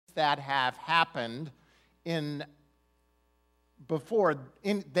that have happened before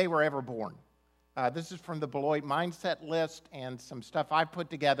they were ever born. This is from the Beloit Mindset list and some stuff I put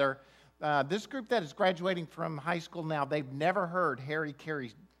together. This group that is graduating from high school now, they've never heard Harry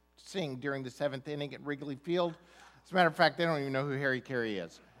Carey sing during the seventh inning at Wrigley Field. As a matter of fact, they don't even know who Harry Carey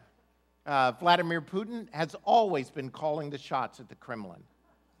is. Vladimir Putin has always been calling the shots at the Kremlin.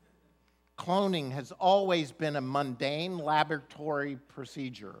 Cloning has always been a mundane laboratory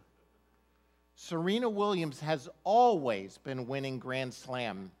procedure. Serena Williams has always been winning Grand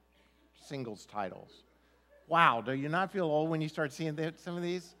Slam singles titles. Wow, do you not feel old when you start seeing some of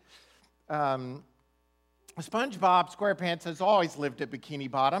these? SpongeBob SquarePants has always lived at Bikini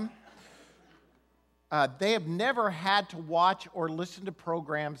Bottom. They have never had to watch or listen to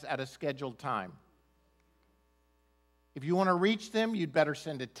programs at a scheduled time. If you want to reach them, you'd better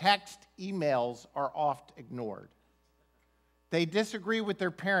send a text. Emails are oft ignored. They disagree with their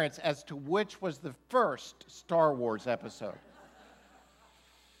parents as to which was the first Star Wars episode.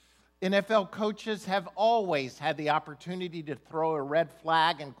 NFL coaches have always had the opportunity to throw a red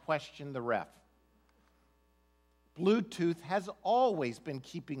flag and question the ref. Bluetooth has always been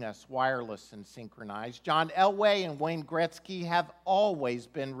keeping us wireless and synchronized. John Elway and Wayne Gretzky have always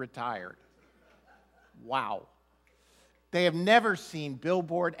been retired. Wow. They have never seen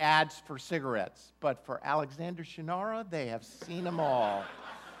billboard ads for cigarettes, but for Alexander Shannara, they have seen them all.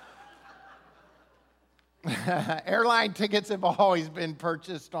 Airline tickets have always been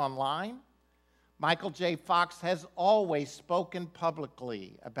purchased online. Michael J. Fox has always spoken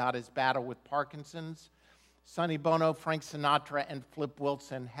publicly about his battle with Parkinson's. Sonny Bono, Frank Sinatra, and Flip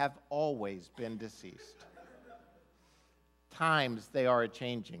Wilson have always been deceased. Times they are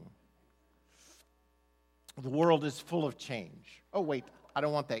a-changing. The world is full of change. Oh, wait, I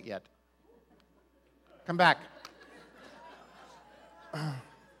don't want that yet. Come back.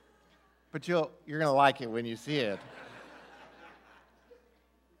 But you're going to like it when you see it.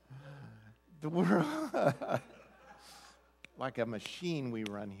 The world, like a machine we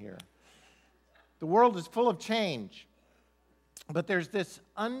run here. The world is full of change. But there's this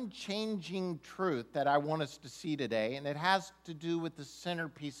unchanging truth that I want us to see today, and it has to do with the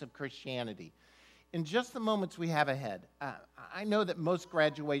centerpiece of Christianity. In just the moments we have ahead, I know that most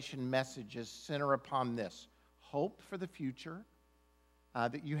graduation messages center upon this: hope for the future,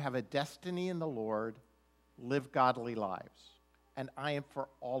 that you have a destiny in the Lord, live godly lives. And I am for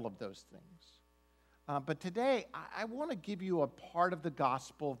all of those things. But today, I want to give you a part of the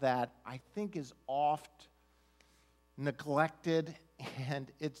gospel that I think is oft neglected,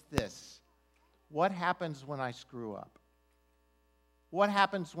 and it's this: what happens when I screw up? What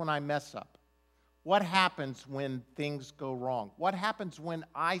happens when I mess up? What happens when things go wrong? What happens when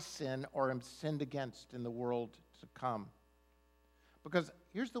I sin or am sinned against in the world to come? Because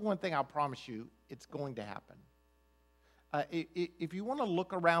here's the one thing I'll promise you, it's going to happen. If you want to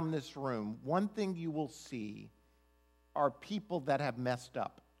look around this room, one thing you will see are people that have messed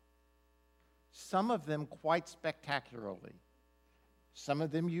up. Some of them quite spectacularly. Some of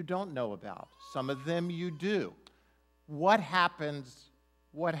them you don't know about. Some of them you do. What happens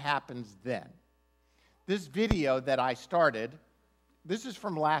then? This video that I started, this is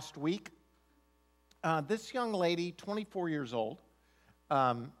from last week. This young lady, 24 years old,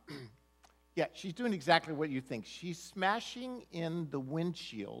 she's doing exactly what you think. She's smashing in the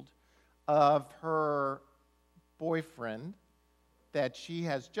windshield of her boyfriend that she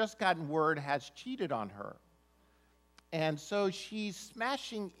has just gotten word has cheated on her. And so she's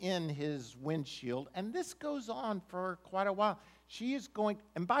smashing in his windshield, and this goes on for quite a while. She is going,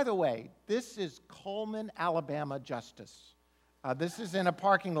 and by the way, this is Cullman, Alabama justice. This is in a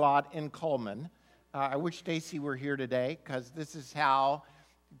parking lot in Cullman. I wish Stacy were here today, because this is how,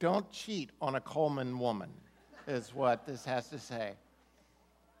 don't cheat on a Cullman woman, is what this has to say.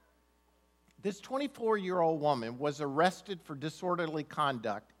 This 24-year-old woman was arrested for disorderly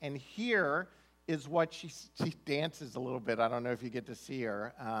conduct, and here is what she dances a little bit. I don't know if you get to see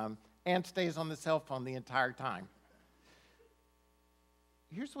her, and stays on the cell phone the entire time.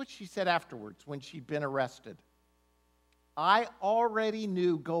 Here's what she said afterwards when she'd been arrested. I already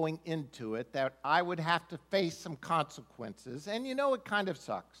knew going into it that I would have to face some consequences, and you know, it kind of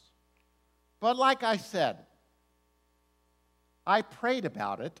sucks. But like I said, I prayed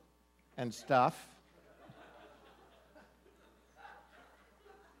about it and stuff,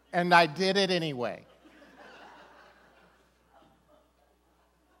 and I did it anyway.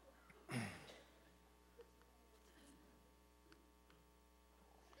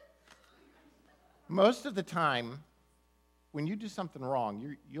 Most of the time, when you do something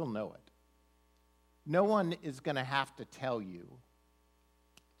wrong, you'll know it. No one is going to have to tell you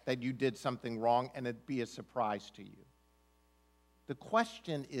that you did something wrong and it'd be a surprise to you. The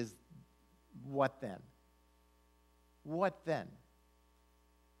question is, what then? What then?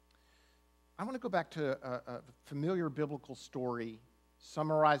 I want to go back to a familiar biblical story,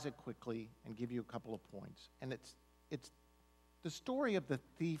 summarize it quickly, and give you a couple of points. And it's the story of the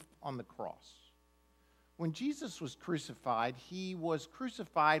thief on the cross. When Jesus was crucified, he was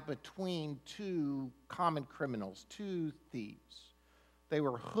crucified between two common criminals, two thieves. They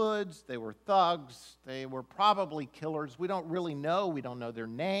were hoods, they were thugs, they were probably killers. We don't really know. We don't know their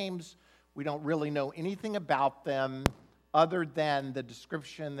names. We don't really know anything about them other than the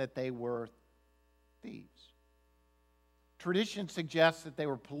description that they were thieves. Tradition suggests that they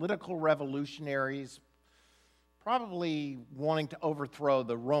were political revolutionaries, probably wanting to overthrow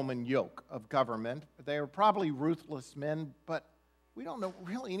the Roman yoke of government. They were probably ruthless men, but we don't know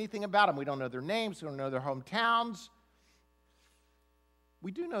really anything about them. We don't know their names. We don't know their hometowns.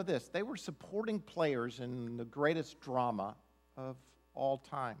 We do know this. They were supporting players in the greatest drama of all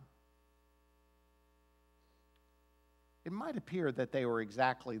time. It might appear that they were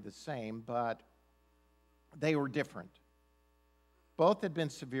exactly the same, but they were different. Both had been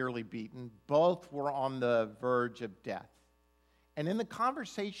severely beaten. Both were on the verge of death. And in the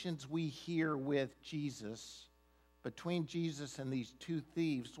conversations we hear with Jesus, between Jesus and these two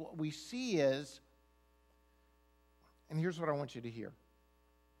thieves, what we see is, and here's what I want you to hear.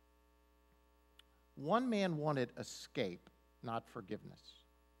 One man wanted escape, not forgiveness.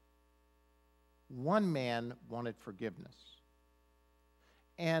 One man wanted forgiveness.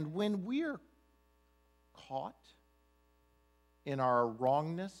 And when we're caught in our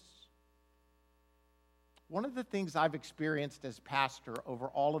wrongness, one of the things I've experienced as pastor over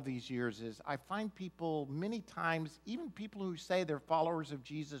all of these years is I find people many times, even people who say they're followers of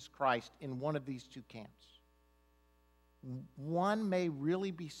Jesus Christ, in one of these two camps. One may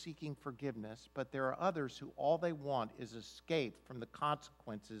really be seeking forgiveness, but there are others who all they want is escape from the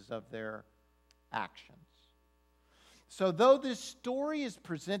consequences of their actions. So though this story is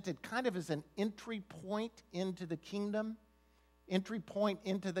presented kind of as an entry point into the kingdom, entry point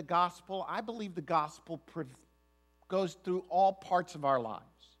into the gospel, I believe the gospel goes through all parts of our lives.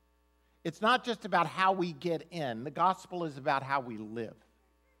 It's not just about how we get in. The gospel is about how we live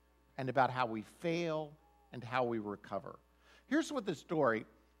and about how we fail and how we recover. Here's what the story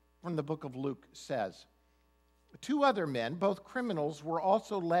from the book of Luke says. Two other men, both criminals, were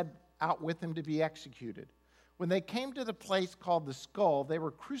also led out with him to be executed. When they came to the place called the Skull, they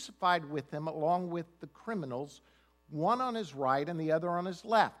were crucified with him along with the criminals, one on his right and the other on his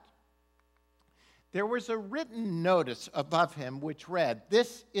left. There was a written notice above him which read,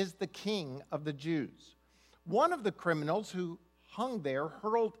 "This is the King of the Jews." One of the criminals who hung there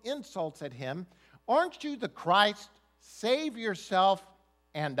hurled insults at him. "Aren't you the Christ? Save yourself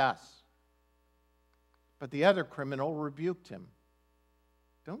and us." But the other criminal rebuked him.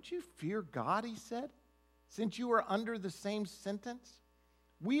 "Don't you fear God," he said, "since you are under the same sentence?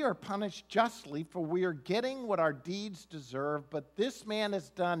 We are punished justly, for we are getting what our deeds deserve, but this man has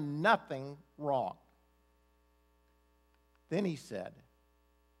done nothing wrong." Then he said,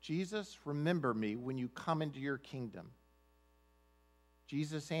 "Jesus, remember me when you come into your kingdom."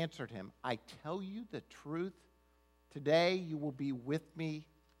 Jesus answered him, "I tell you the truth, today you will be with me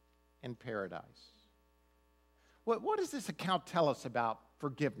in paradise." What does this account tell us about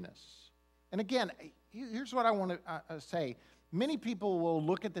forgiveness? And again, here's what I want to say. Many people will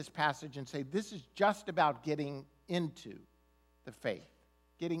look at this passage and say, this is just about getting into the faith,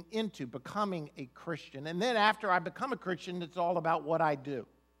 getting into becoming a Christian. And then after I become a Christian, it's all about what I do.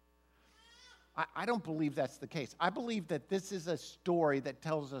 I don't believe that's the case. I believe that this is a story that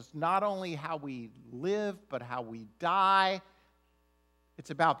tells us not only how we live, but how we die.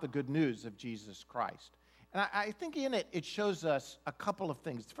 It's about the good news of Jesus Christ. And I think in it, it shows us a couple of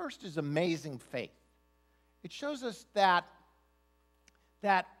things. First is amazing faith. It shows us that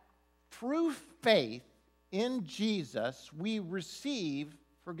through faith in Jesus, we receive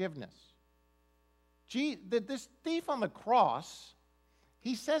forgiveness. This thief on the cross,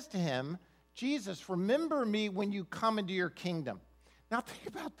 he says to him, "Jesus, remember me when you come into your kingdom." Now think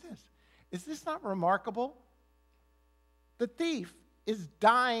about this. Is this not remarkable? The thief is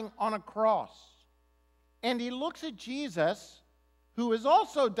dying on a cross. And he looks at Jesus, who is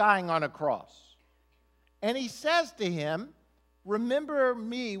also dying on a cross. And he says to him, "Remember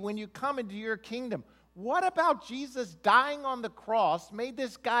me when you come into your kingdom." What about Jesus dying on the cross made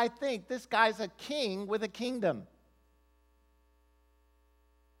this guy think this guy's a king with a kingdom?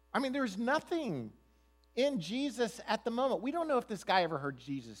 I mean, there's nothing in Jesus at the moment. We don't know if this guy ever heard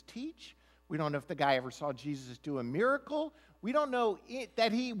Jesus teach. We don't know if the guy ever saw Jesus do a miracle. We don't know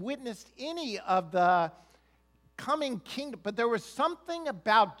that he witnessed any of the coming kingdom. But there was something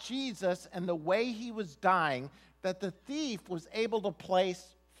about Jesus and the way he was dying that the thief was able to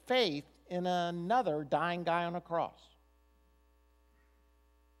place faith in another dying guy on a cross.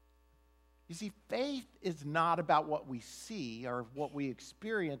 You see, faith is not about what we see or what we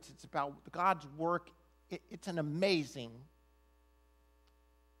experience. It's about God's work. It's an amazing.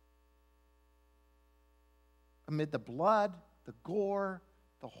 Amid the blood, the gore,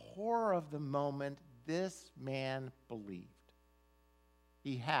 the horror of the moment, this man believed.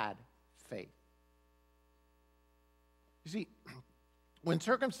 He had faith. You see, when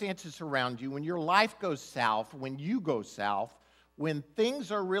circumstances surround you, when your life goes south, when you go south, when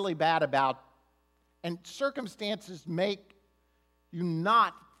things are really bad and circumstances make you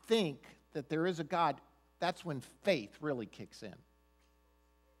not think that there is a God, that's when faith really kicks in.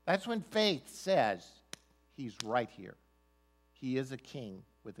 That's when faith says, he's right here. He is a king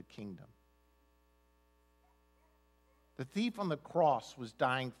with a kingdom. The thief on the cross was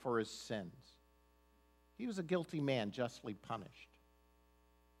dying for his sins. He was a guilty man, justly punished.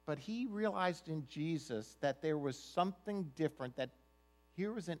 But he realized in Jesus that there was something different, that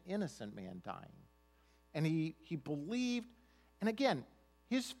here was an innocent man dying. And he believed, and again,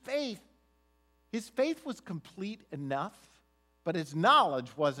 his faith was complete enough, but his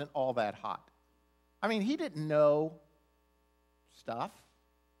knowledge wasn't all that hot. I mean, he didn't know stuff.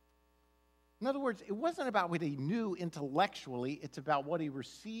 In other words, it wasn't about what he knew intellectually, it's about what he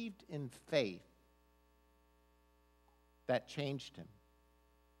received in faith that changed him.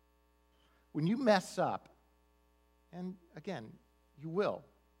 When you mess up, and again, you will,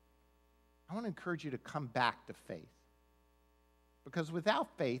 I want to encourage you to come back to faith. Because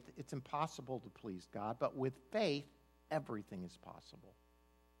without faith, it's impossible to please God, but with faith, everything is possible,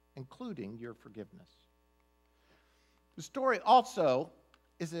 including your forgiveness. The story also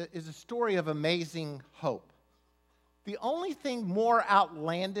is a story of amazing hope. The only thing more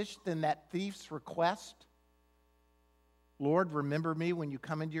outlandish than that thief's request, Lord, remember me when you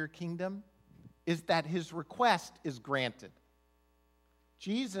come into your kingdom, is that his request is granted.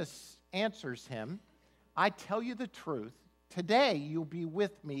 Jesus answers him, I tell you the truth, today you'll be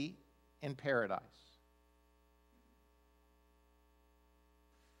with me in paradise.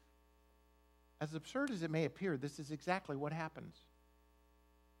 As absurd as it may appear, this is exactly what happens.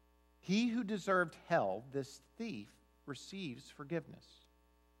 He who deserved hell, this thief, receives forgiveness.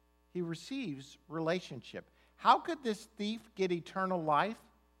 He receives relationship. How could this thief get eternal life?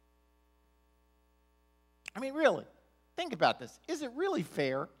 I mean, really, think about this. Is it really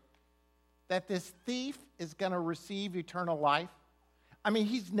fair that this thief is going to receive eternal life? I mean,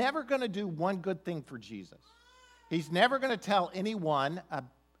 he's never going to do one good thing for Jesus. He's never going to tell anyone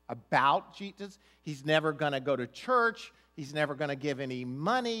about Jesus. He's never going to go to church. He's never going to give any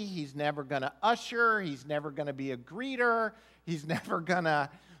money. He's never going to usher. He's never going to be a greeter. He's never going to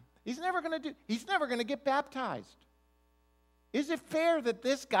get baptized. Is it fair that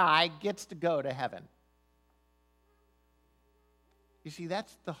this guy gets to go to heaven? You see,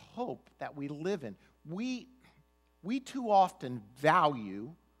 that's the hope that we live in. We too often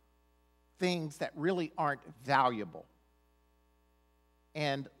value things that really aren't valuable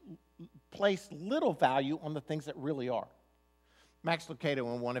and place little value on the things that really are. Max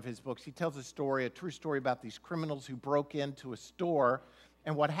Lucado, in one of his books, he tells a true story about these criminals who broke into a store,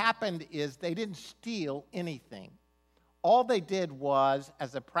 and what happened is they didn't steal anything. All they did was,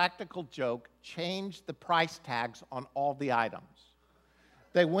 as a practical joke, change the price tags on all the items.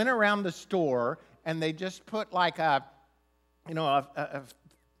 They went around the store and they just put like a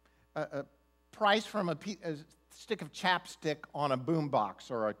price from a stick of chapstick on a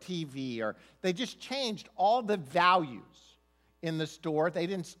boombox or a TV, or they just changed all the values in the store. They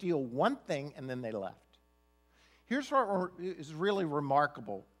didn't steal one thing and then they left. Here's what is really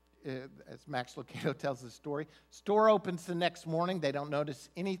remarkable, as Max Lucado tells the story. Store opens the next morning. They don't notice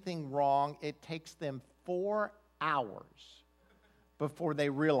anything wrong. It takes them 4 hours before they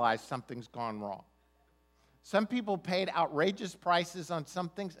realize something's gone wrong. Some people paid outrageous prices on some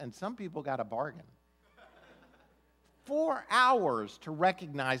things, and some people got a bargain. 4 hours to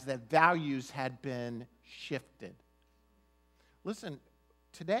recognize that values had been shifted. Listen,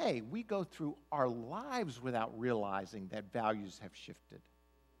 today we go through our lives without realizing that values have shifted.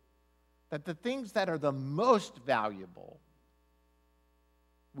 That the things that are the most valuable,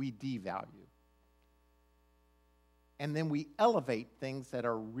 we devalue. And then we elevate things that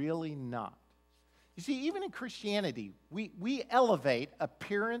are really not. You see, even in Christianity, we elevate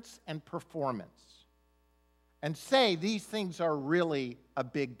appearance and performance and say these things are really a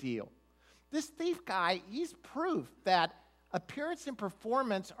big deal. This thief guy, he's proof that appearance and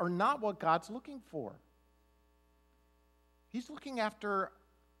performance are not what God's looking for. He's looking after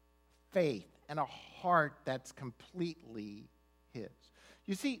faith and a heart that's completely his.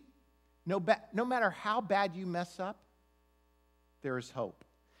 You see, no matter how bad you mess up, there is hope.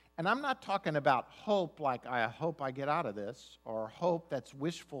 And I'm not talking about hope like I hope I get out of this, or hope that's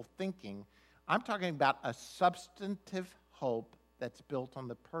wishful thinking. I'm talking about a substantive hope that's built on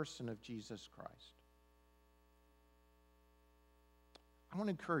the person of Jesus Christ. I want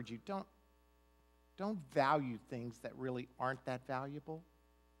to encourage you, don't value things that really aren't that valuable.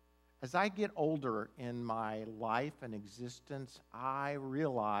 As I get older in my life and existence, I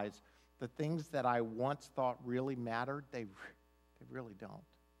realize the things that I once thought really mattered, they really don't.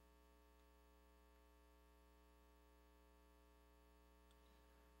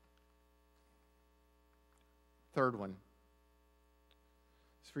 Third one.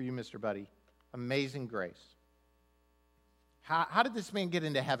 It's for you, Mr. Buddy. Amazing grace. How did this man get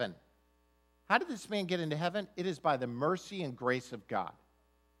into heaven? How did this man get into heaven? It is by the mercy and grace of God.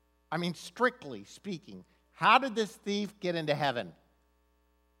 I mean, strictly speaking, how did this thief get into heaven?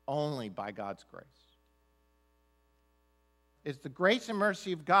 Only by God's grace. It's the grace and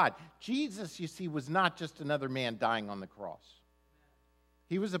mercy of God. Jesus, you see, was not just another man dying on the cross.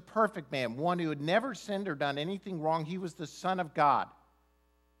 He was a perfect man, one who had never sinned or done anything wrong. He was the Son of God.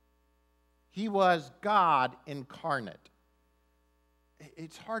 He was God incarnate.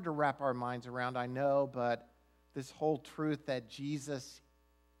 It's hard to wrap our minds around, I know, but this whole truth that Jesus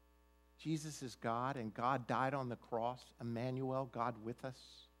is God and God died on the cross, Emmanuel, God with us.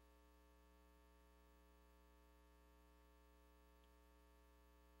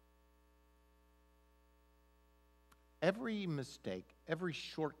 Every mistake, every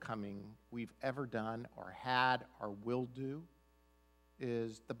shortcoming we've ever done or had or will do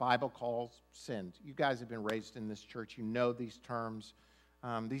is the Bible calls sins. You guys have been raised in this church. You know these terms.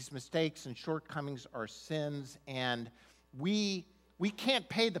 These mistakes and shortcomings are sins, and we can't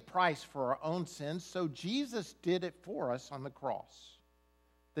pay the price for our own sins, so Jesus did it for us on the cross.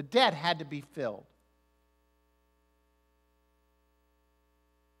 The debt had to be filled.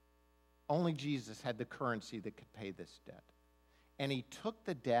 Only Jesus had the currency that could pay this debt. And he took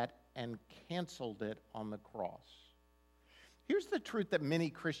the debt and canceled it on the cross. Here's the truth that many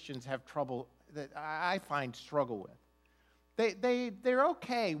Christians have trouble, that I find struggle with. They're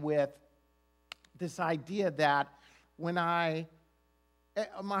okay with this idea that when my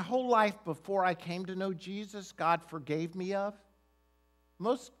whole life before I came to know Jesus, God forgave me of.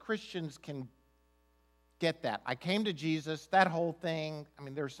 Most Christians can get that. I came to Jesus, that whole thing. I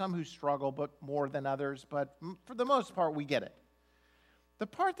mean, there are some who struggle, but more than others, but for the most part, we get it. The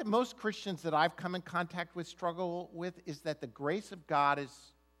part that most Christians that I've come in contact with struggle with is that the grace of God is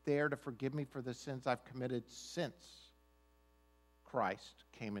there to forgive me for the sins I've committed since Christ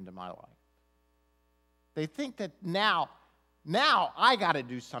came into my life. They think that now I got to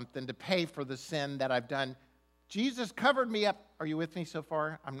do something to pay for the sin that I've done. Jesus covered me up. Are you with me so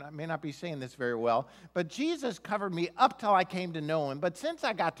far? I may not be saying this very well, but Jesus covered me up till I came to know him. But since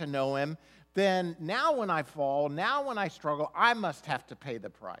I got to know him, then now when I fall, now when I struggle, I must have to pay the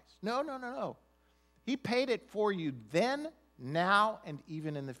price. No. He paid it for you then, now, and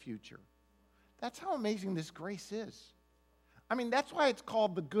even in the future. That's how amazing this grace is. I mean, that's why it's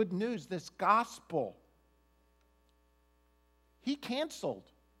called the good news, this gospel. He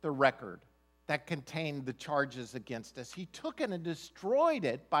canceled the record that contained the charges against us. He took it and destroyed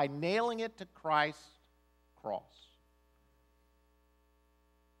it by nailing it to Christ's cross.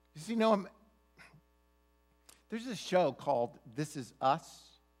 You see, there's a show called This Is Us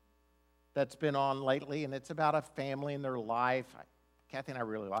that's been on lately, and it's about a family and their life. Kathy and I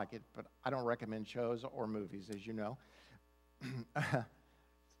really like it, but I don't recommend shows or movies, as you know. It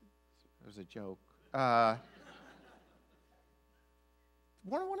was a joke.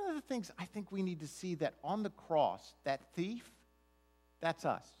 One of the things I think we need to see that on the cross, that thief, that's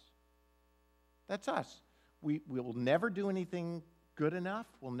us. That's us. We will never do anything good enough.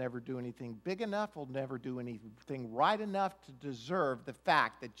 We'll never do anything big enough. We'll never do anything right enough to deserve the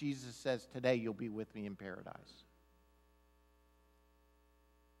fact that Jesus says, today you'll be with me in paradise.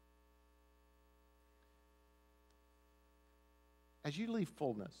 As you leave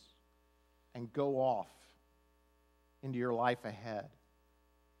fullness and go off into your life ahead,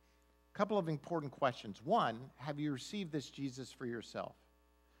 a couple of important questions. One, have you received this Jesus for yourself?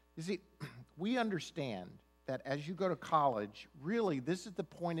 You see, we understand that as you go to college, really this is the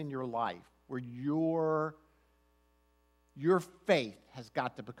point in your life where your faith has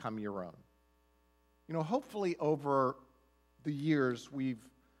got to become your own. You know, hopefully over the years we've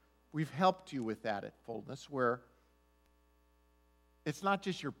we've helped you with that at Fullness, where it's not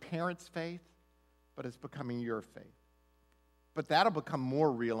just your parents' faith, but it's becoming your faith. But that'll become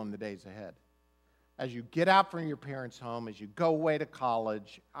more real in the days ahead. As you get out from your parents' home, as you go away to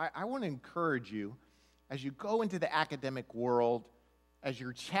college, I want to encourage you, as you go into the academic world, as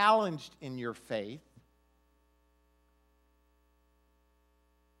you're challenged in your faith,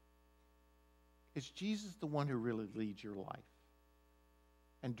 is Jesus the one who really leads your life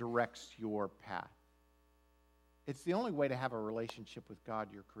and directs your path? It's the only way to have a relationship with God,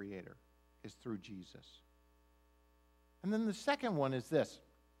 your Creator, is through Jesus. And then the second one is this.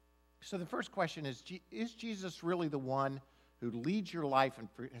 So the first question is Jesus really the one who leads your life and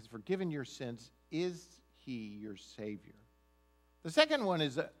has forgiven your sins? Is he your Savior? The second one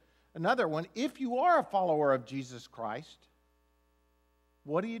is another one. If you are a follower of Jesus Christ,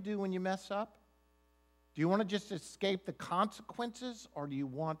 what do you do when you mess up? Do you want to just escape the consequences, or do you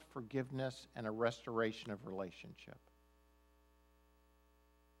want forgiveness and a restoration of relationship?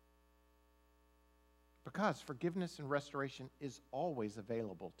 Because forgiveness and restoration is always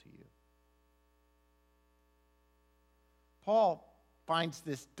available to you. Paul finds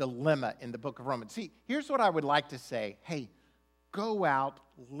this dilemma in the book of Romans. See, here's what I would like to say. Hey, go out,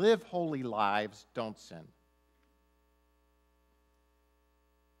 live holy lives, don't sin.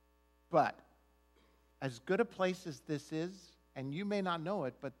 But as good a place as this is, and you may not know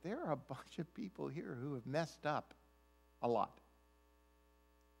it, but there are a bunch of people here who have messed up a lot.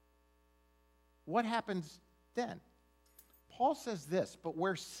 What happens then? Paul says this, but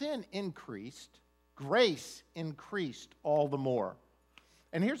where sin increased, grace increased all the more.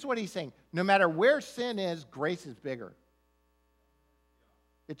 And here's what he's saying. No matter where sin is, grace is bigger.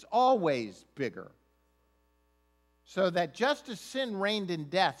 It's always bigger. So that just as sin reigned in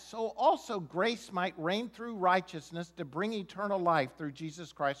death, so also grace might reign through righteousness to bring eternal life through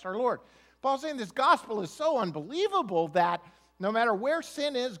Jesus Christ our Lord. Paul's saying this gospel is so unbelievable that no matter where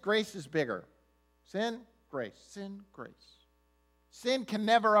sin is, grace is bigger. Sin, grace. Sin, grace. Sin can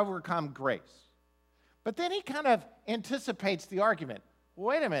never overcome grace. But then he kind of anticipates the argument.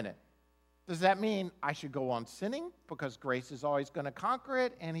 Wait a minute. Does that mean I should go on sinning because grace is always going to conquer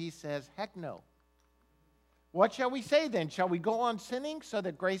it? And he says, heck no. What shall we say then? Shall we go on sinning so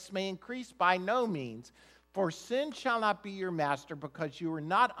that grace may increase? By no means. For sin shall not be your master, because you are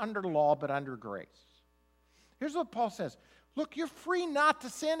not under law but under grace. Here's what Paul says. Look, you're free not to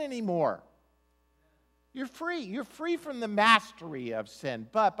sin anymore. You're free. You're free from the mastery of sin.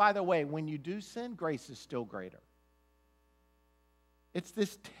 But, by the way, when you do sin, grace is still greater. It's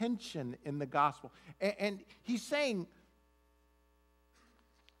this tension in the gospel. And he's saying,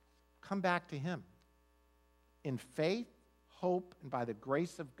 come back to him. In faith, hope, and by the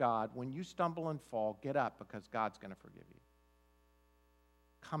grace of God, when you stumble and fall, get up because God's going to forgive you.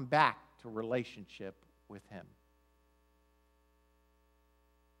 Come back to relationship with him.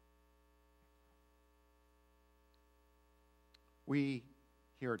 We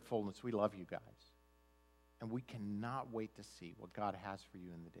here at Fullness, we love you guys. And we cannot wait to see what God has for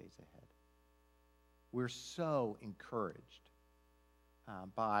you in the days ahead. We're so encouraged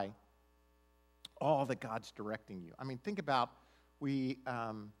by all that God's directing you. I mean, think about, we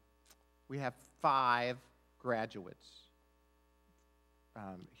have 5 graduates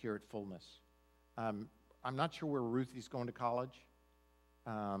here at Fullness. I'm not sure where Ruthie's going to college,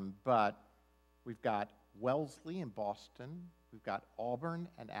 but we've got Wellesley in Boston. We've got Auburn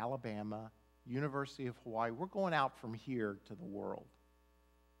and Alabama, University of Hawaii. We're going out from here to the world.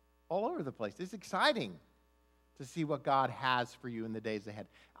 All over the place. It's exciting to see what God has for you in the days ahead.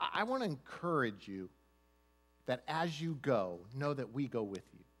 I want to encourage you that as you go, know that we go with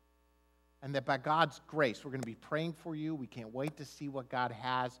you. And that by God's grace, we're going to be praying for you. We can't wait to see what God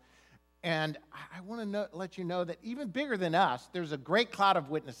has. And I want to let you know that even bigger than us, there's a great cloud of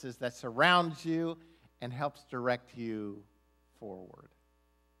witnesses that surrounds you and helps direct you forward.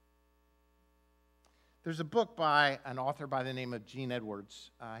 There's a book by an author by the name of Gene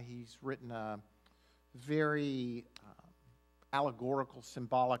Edwards. He's written a very allegorical,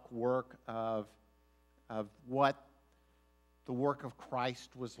 symbolic work of what the work of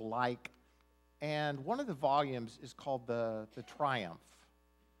Christ was like. And one of the volumes is called The Triumph.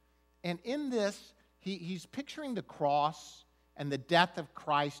 And in this, he's picturing the cross and the death of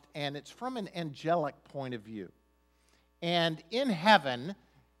Christ, and it's from an angelic point of view. And in heaven,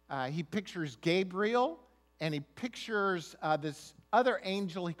 he pictures Gabriel, and he pictures this other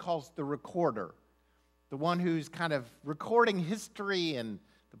angel he calls the recorder, the one who's kind of recording history and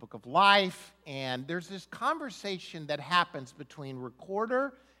the book of life. And there's this conversation that happens between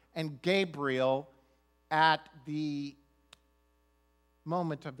recorder and Gabriel at the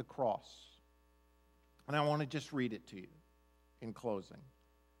moment of the cross. And I want to just read it to you in closing.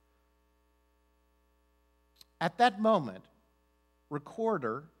 At that moment,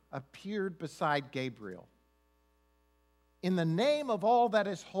 Recorder appeared beside Gabriel. In the name of all that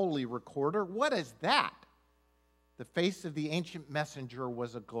is holy, Recorder, what is that? The face of the ancient messenger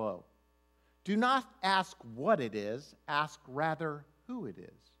was aglow. Do not ask what it is, ask rather who it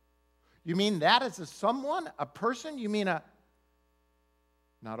is. You mean that is a someone, a person? You mean a...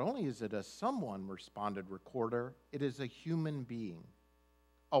 Not only is it a someone, responded Recorder, it is a human being.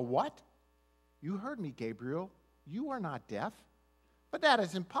 A what? You heard me, Gabriel. You are not deaf. But that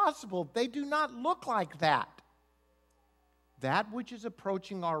is impossible. They do not look like that. That which is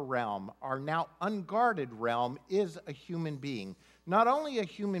approaching our realm, our now unguarded realm, is a human being. Not only a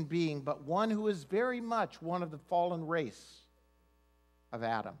human being, but one who is very much one of the fallen race of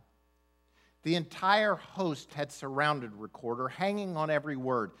Adam. The entire host had surrounded Recorder, hanging on every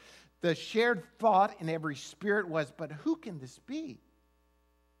word. The shared thought in every spirit was, but who can this be?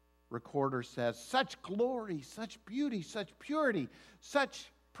 Recorder says, such glory, such beauty, such purity,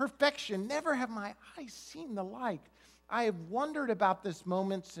 such perfection. Never have my eyes seen the like. I have wondered about this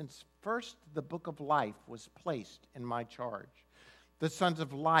moment since first the book of life was placed in my charge. The sons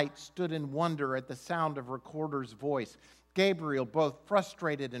of light stood in wonder at the sound of Recorder's voice. Gabriel, both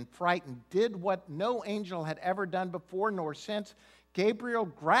frustrated and frightened, did what no angel had ever done before nor since. Gabriel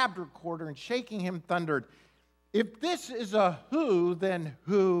grabbed Recorder and shaking him thundered, if this is a who, then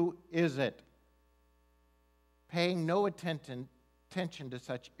who is it? Paying no attention to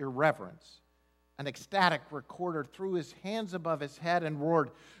such irreverence, an ecstatic Recorder threw his hands above his head and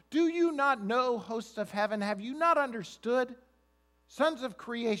roared, do you not know, hosts of heaven? Have you not understood? Sons of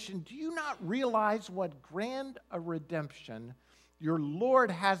creation, do you not realize what grand a redemption your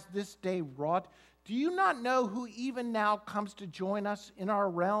Lord has this day wrought? Do you not know who even now comes to join us in our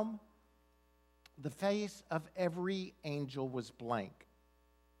realm? The face of every angel was blank.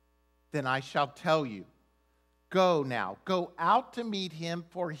 Then I shall tell you, go now, go out to meet him,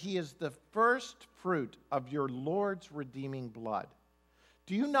 for he is the first fruit of your Lord's redeeming blood.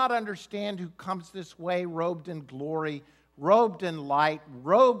 Do you not understand who comes this way robed in glory, robed in light,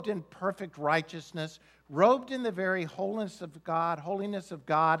 robed in perfect righteousness, robed in the very holiness of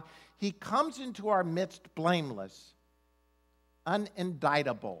God? He comes into our midst blameless,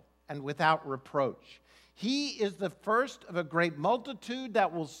 unindictable, and without reproach. He is the first of a great multitude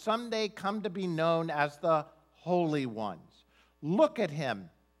that will someday come to be known as the Holy Ones. Look at him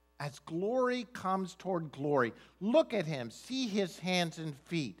as glory comes toward glory. Look at him, see his hands and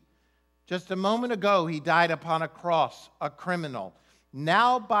feet. Just a moment ago, he died upon a cross, a criminal.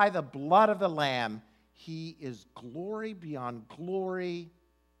 Now, by the blood of the Lamb, he is glory beyond glory.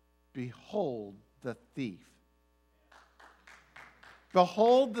 Behold the thief.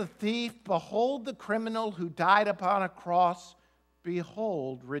 Behold the thief. Behold the criminal who died upon a cross.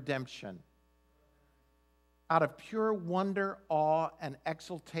 Behold redemption. Out of pure wonder, awe, and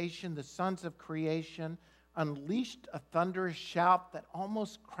exultation, the sons of creation unleashed a thunderous shout that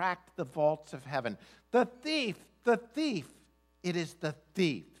almost cracked the vaults of heaven. The thief, the thief, it is the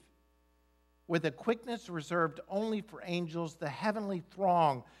thief. With a quickness reserved only for angels, the heavenly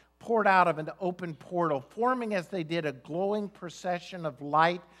throng poured out of an open portal, forming as they did a glowing procession of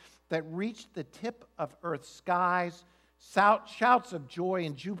light that reached the tip of earth's skies. Shouts of joy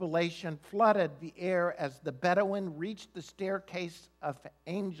and jubilation flooded the air as the Bedouin reached the staircase of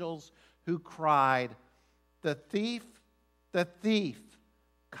angels who cried, the thief,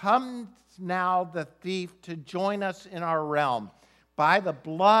 comes now the thief to join us in our realm by the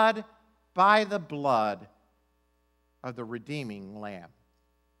blood of the redeeming Lamb.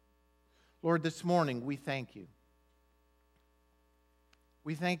 Lord, this morning we thank you.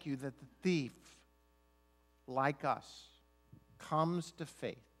 We thank you that the thief, like us, comes to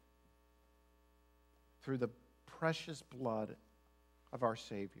faith through the precious blood of our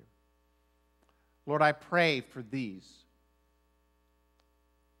Savior. Lord, I pray for these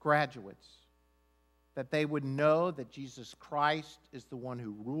graduates that they would know that Jesus Christ is the one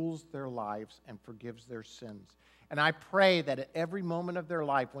who rules their lives and forgives their sins. And I pray that at every moment of their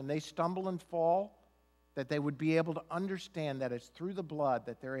life, when they stumble and fall, that they would be able to understand that it's through the blood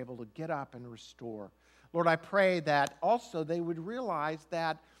that they're able to get up and restore. Lord, I pray that also they would realize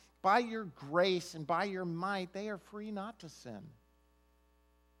that by your grace and by your might, they are free not to sin.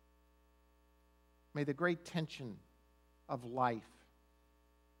 May the great tension of life,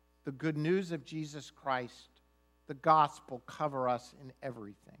 the good news of Jesus Christ, the gospel cover us in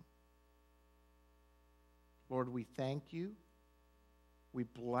everything. Lord, we thank you. We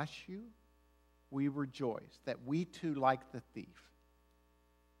bless you. We rejoice that we too, like the thief,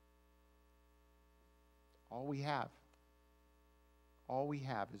 All we have. All we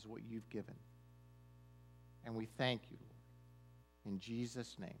have is what you've given. And we thank you, Lord. In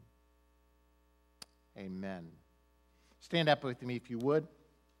Jesus' name, amen. Stand up with me if you would.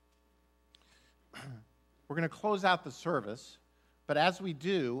 We're going to close out the service, but as we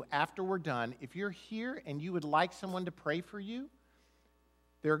do, after we're done, if you're here and you would like someone to pray for you,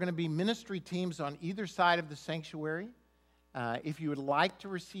 there are going to be ministry teams on either side of the sanctuary. If you would like to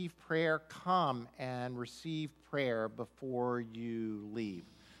receive prayer, come and receive prayer before you leave.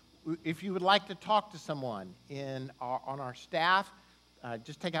 If you would like to talk to someone on our staff,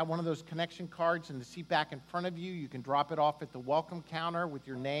 just take out one of those connection cards in the seat back in front of you. You can drop it off at the welcome counter with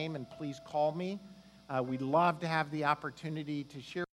your name, and please call me. We'd love to have the opportunity to share